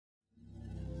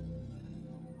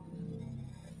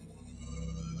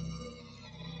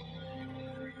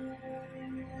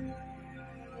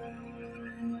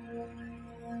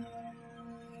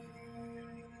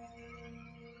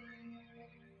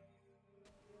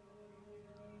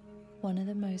One of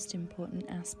the most important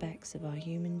aspects of our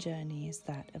human journey is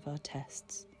that of our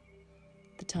tests.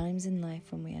 The times in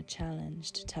life when we are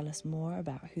challenged tell us more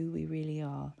about who we really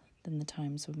are than the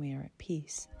times when we are at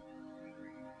peace.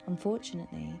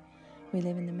 Unfortunately, we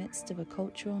live in the midst of a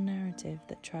cultural narrative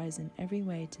that tries in every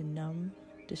way to numb,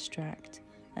 distract,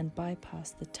 and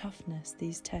bypass the toughness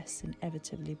these tests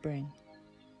inevitably bring.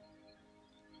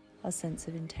 Our sense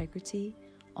of integrity,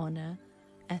 honor,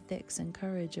 ethics, and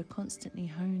courage are constantly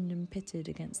honed and pitted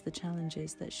against the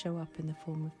challenges that show up in the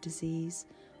form of disease,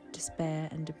 despair,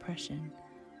 and depression.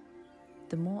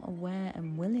 The more aware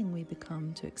and willing we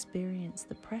become to experience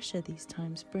the pressure these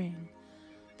times bring,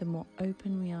 the more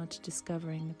open we are to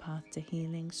discovering the path to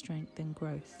healing, strength, and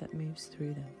growth that moves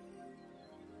through them.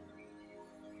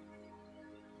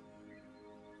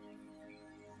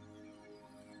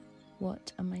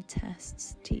 What are my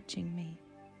tests teaching me?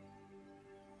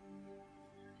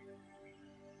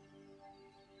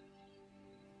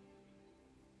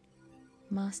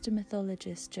 Master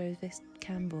mythologist Joseph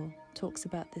Campbell talks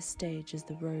about this stage as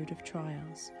the road of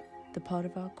trials, the part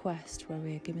of our quest where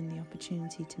we are given the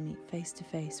opportunity to meet face to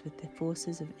face with the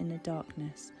forces of inner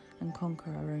darkness and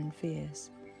conquer our own fears.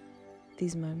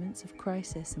 These moments of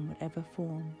crisis in whatever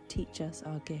form teach us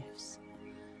our gifts.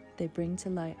 They bring to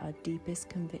light our deepest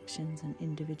convictions and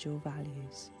individual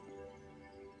values.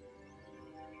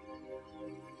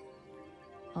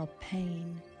 Our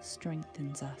pain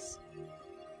strengthens us.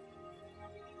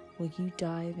 Will you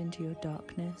dive into your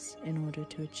darkness in order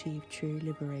to achieve true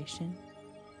liberation?